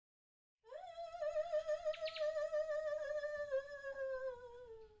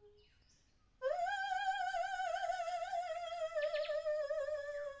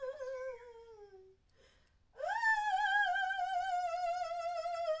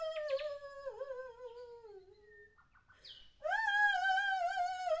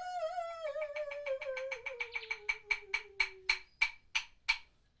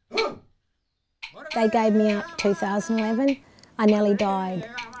They gave me up 2011. I nearly died.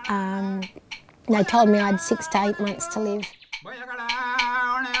 They told me I had 6 to 8 months to live.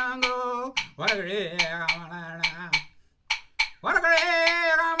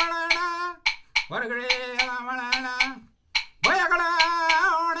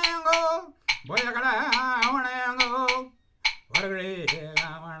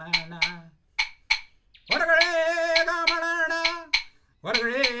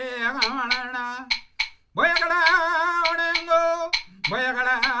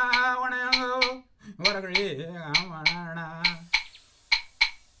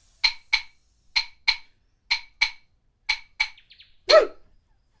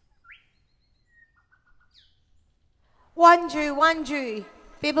 Wanju,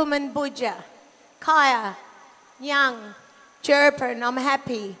 Bibbleman Budja, Kaya, Young, Jerpin, I'm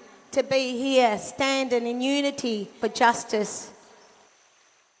happy to be here standing in unity for justice.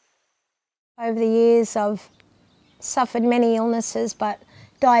 Over the years I've suffered many illnesses, but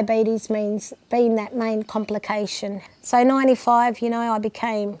diabetes means being that main complication. So 95, you know, I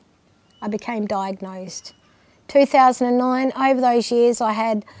became diagnosed. 2009, over those years I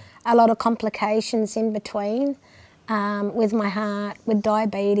had a lot of complications in between. With my heart, with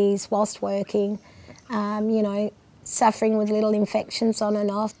diabetes, whilst working, you know, suffering with little infections on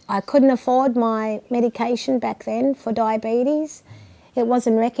and off. I couldn't afford my medication back then for diabetes. It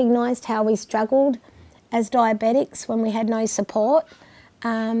wasn't recognised how we struggled as diabetics when we had no support.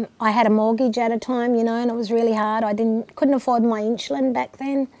 I had a mortgage at a time, you know, and it was really hard. I couldn't afford my insulin back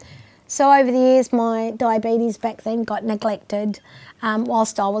then. So over the years, my diabetes back then got neglected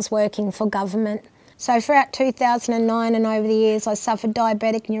whilst I was working for government. So throughout 2009 and over the years, I suffered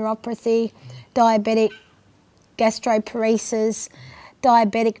diabetic neuropathy, diabetic gastroparesis,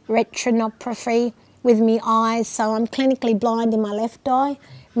 diabetic retinopathy with me eyes. So I'm clinically blind in my left eye,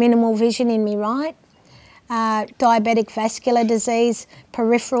 minimal vision in me right. Diabetic vascular disease,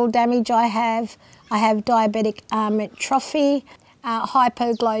 peripheral damage I have diabetic atrophy,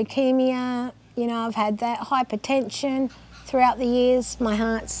 hypoglycemia, you know, I've had that, hypertension. Throughout the years, my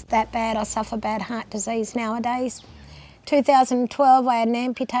heart's that bad, I suffer bad heart disease nowadays. 2012, I had an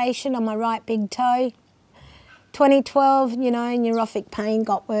amputation on my right big toe. 2012, you know, neuropathic pain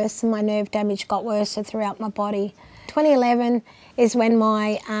got worse and my nerve damage got worse throughout my body. 2011 is when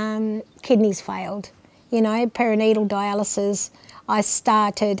my kidneys failed. You know, peritoneal dialysis. I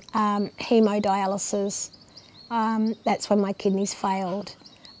started hemodialysis. That's when my kidneys failed.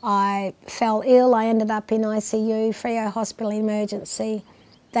 I fell ill, I ended up in ICU, Freo Hospital Emergency.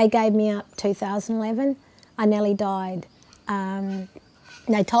 They gave me up 2011. I nearly died.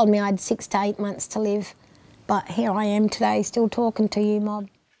 They told me I had 6 to 8 months to live, but here I am today still talking to you, mob.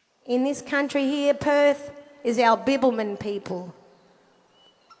 In this country here, Perth, is our Bibbleman people.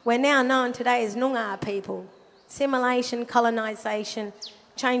 We're now known today as Noongar people. Assimilation, colonisation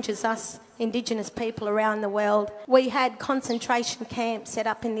changes us Indigenous people around the world. We had concentration camps set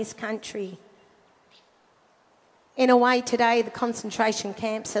up in this country. In a way today, the concentration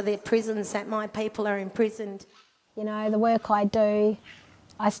camps are the prisons that my people are imprisoned. You know, the work I do,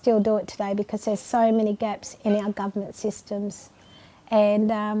 I still do it today because there's so many gaps in our government systems. And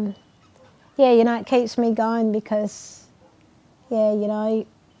yeah, you know, it keeps me going because, yeah, you know,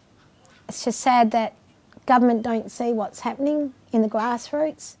 it's just sad that government don't see what's happening in the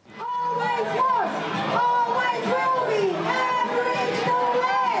grassroots. Always was, always will be Aboriginal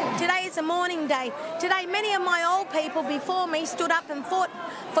land. Today is a mourning day. Today many of my old people before me stood up and fought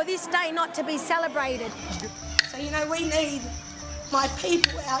for this day not to be celebrated. So, you know, we need my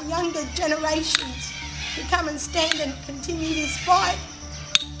people, our younger generations, to come and stand and continue this fight.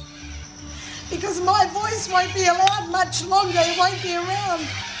 Because my voice won't be allowed much longer, it won't be around.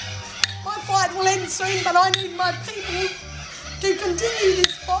 My fight will end soon, but I need my people to continue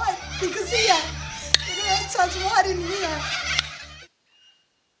this fight because here, it hurts us right in here.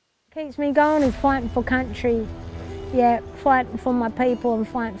 Keeps me going is fighting for country. Yeah, fighting for my people and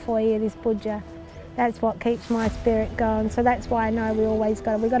fighting for here, this Budja. That's what keeps my spirit going. So that's why I know we've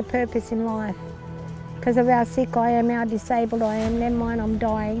got a purpose in life. Because of how sick I am, how disabled I am, never mind I'm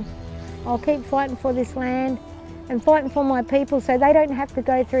dying. I'll keep fighting for this land and fighting for my people so they don't have to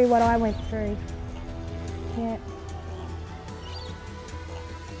go through what I went through. Yeah.